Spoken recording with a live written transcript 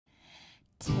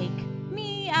Take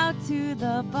me out to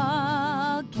the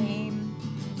ball game.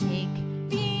 Take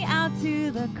me out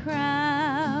to the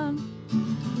crowd.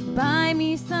 Buy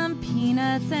me some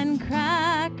peanuts and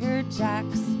Cracker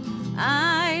Jacks.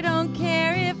 I don't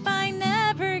care if I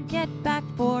never get back,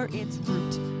 for it's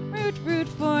root, root, root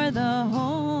for the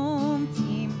home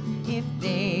team. If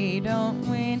they don't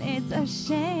win, it's a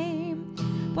shame,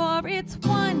 for it's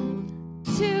 1,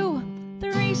 2,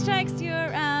 3 strikes,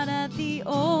 you're out at the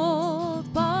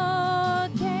old ball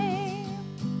game.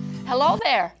 Hello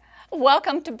there.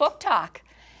 Welcome to Book Talk.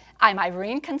 I'm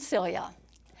Irene Concilia.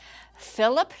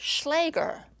 Philip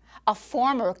Schlager, a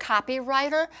former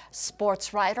copywriter,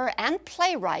 sports writer, and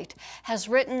playwright, has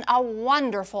written a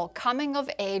wonderful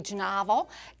coming-of-age novel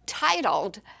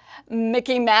titled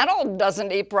Mickey Mantle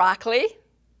Doesn't Eat Broccoli.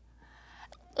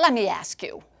 Let me ask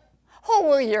you, who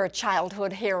were your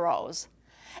childhood heroes?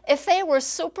 If they were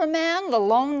Superman, the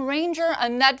Lone Ranger,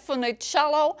 Annette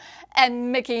Funicello,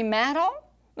 and Mickey Mantle,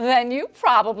 then you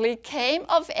probably came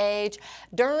of age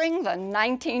during the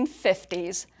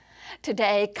 1950s,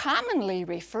 today commonly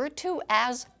referred to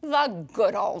as the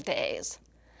good old days.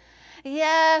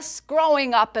 Yes,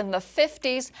 growing up in the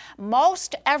 50s,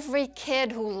 most every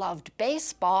kid who loved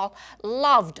baseball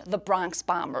loved the Bronx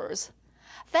Bombers.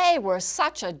 They were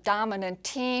such a dominant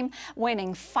team,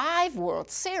 winning 5 World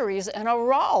Series in a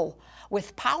row,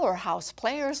 with powerhouse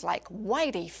players like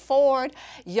Whitey Ford,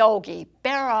 Yogi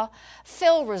Berra,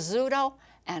 Phil Rizzuto,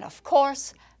 and of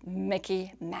course,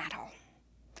 Mickey Mantle.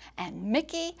 And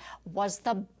Mickey was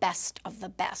the best of the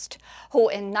best, who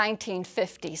in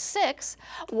 1956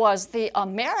 was the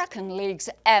American League's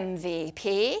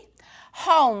MVP,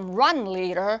 home run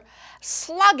leader,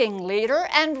 slugging leader,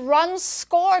 and runs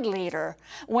scored leader,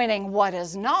 winning what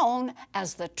is known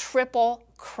as the Triple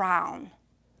Crown.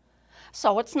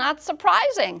 So it's not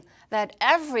surprising that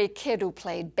every kid who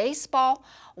played baseball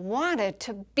wanted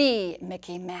to be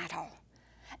Mickey Mantle.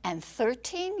 And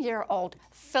 13-year-old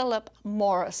Philip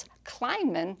Morris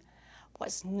Kleinman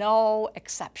was no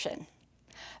exception.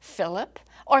 Philip,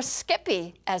 or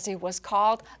Skippy as he was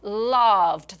called,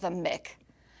 loved the Mick.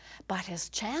 But his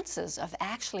chances of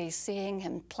actually seeing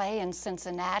him play in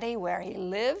Cincinnati, where he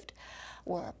lived,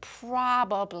 were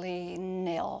probably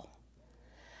nil.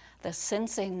 The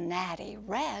Cincinnati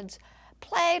Reds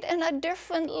played in a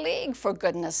different league, for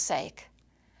goodness sake,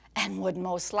 and would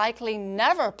most likely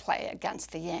never play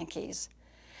against the Yankees.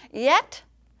 Yet,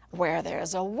 where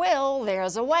there's a will,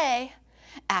 there's a way.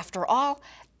 After all,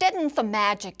 didn't the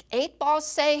Magic 8-Ball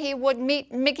say he would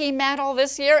meet Mickey Mantle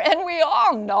this year? And we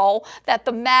all know that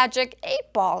the Magic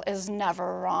 8-Ball is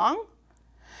never wrong.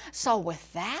 So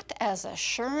with that as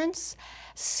assurance,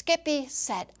 Skippy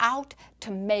set out to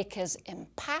make his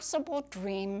impossible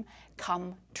dream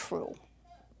come true.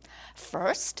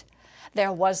 First,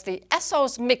 there was the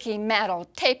Esso's Mickey Mantle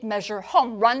tape measure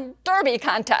home run derby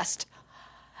contest,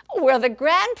 where the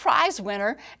grand prize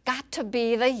winner got to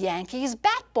be the Yankees'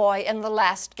 bat boy in the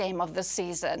last game of the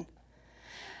season.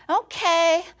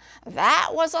 Okay, that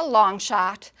was a long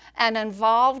shot and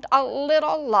involved a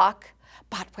little luck,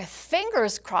 but with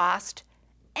fingers crossed,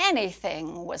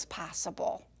 anything was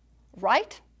possible,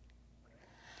 right?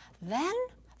 Then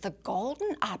the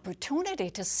golden opportunity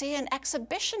to see an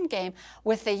exhibition game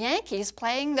with the Yankees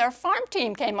playing their farm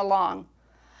team came along.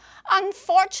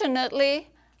 Unfortunately,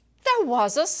 there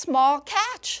was a small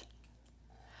catch.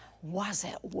 Was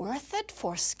it worth it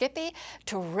for Skippy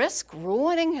to risk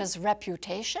ruining his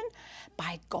reputation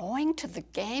by going to the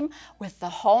game with the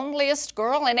homeliest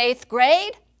girl in 8th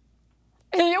grade?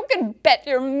 You can bet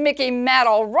your Mickey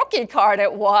Mantle rookie card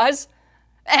it was,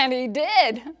 and he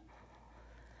did.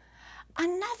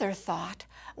 Another thought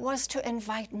was to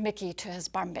invite Mickey to his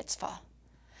bar mitzvah,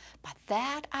 but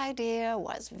that idea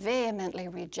was vehemently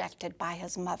rejected by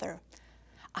his mother.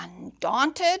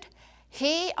 Undaunted,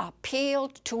 he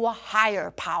appealed to a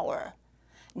higher power,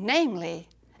 namely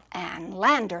Ann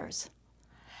Landers.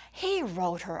 He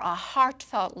wrote her a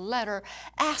heartfelt letter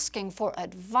asking for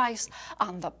advice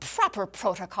on the proper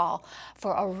protocol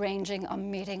for arranging a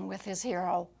meeting with his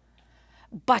hero.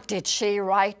 But did she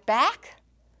write back?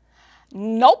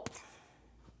 Nope.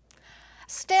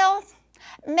 Still,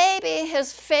 maybe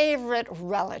his favorite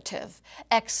relative,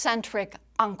 eccentric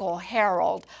Uncle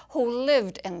Harold, who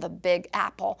lived in the Big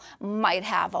Apple, might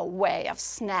have a way of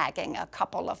snagging a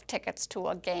couple of tickets to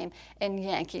a game in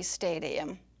Yankee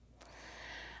Stadium.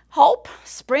 Hope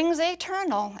springs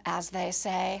eternal, as they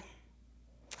say.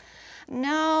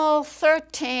 No,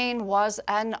 13 was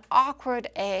an awkward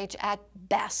age at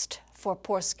best for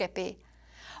poor Skippy.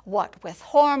 What with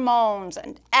hormones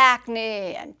and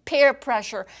acne and peer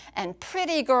pressure and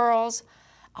pretty girls,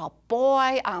 a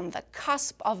boy on the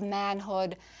cusp of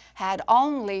manhood had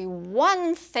only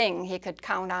one thing he could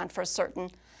count on for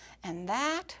certain, and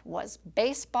that was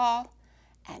baseball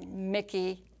and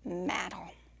Mickey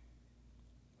Mantle.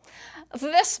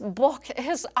 This book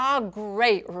is a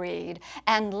great read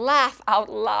and laugh out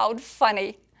loud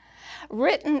funny.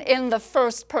 Written in the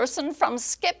first person from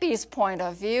Skippy's point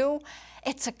of view,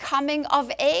 it's a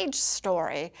coming-of-age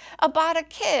story about a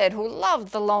kid who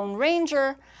loved the Lone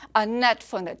Ranger, Annette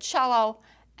Funicello,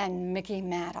 and Mickey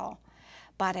Mantle.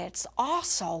 But it's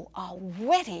also a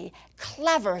witty,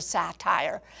 clever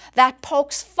satire that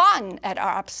pokes fun at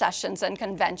our obsessions and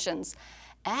conventions.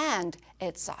 And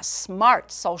it's a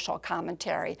smart social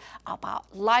commentary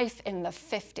about life in the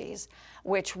 50s,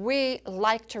 which we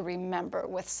like to remember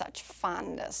with such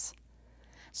fondness.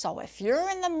 So if you're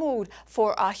in the mood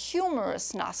for a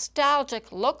humorous,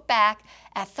 nostalgic look back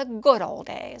at the good old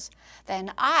days,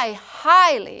 then I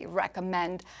highly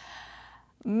recommend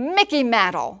Mickey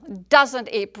Mantle Doesn't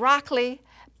Eat Broccoli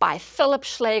by Philip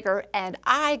Schlager, and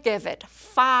I give it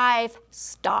 5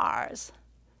 stars.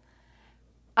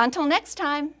 Until next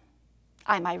time,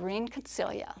 I'm Irene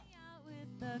Concilia.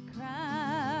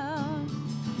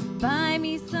 Buy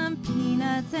me some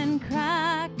peanuts and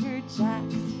Cracker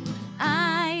Jacks.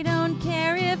 I don't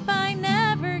care if I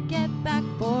never get back,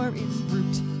 for it's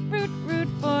root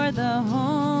for the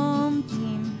home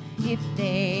team. If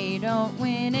they don't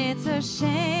win, it's a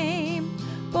shame,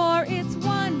 for it's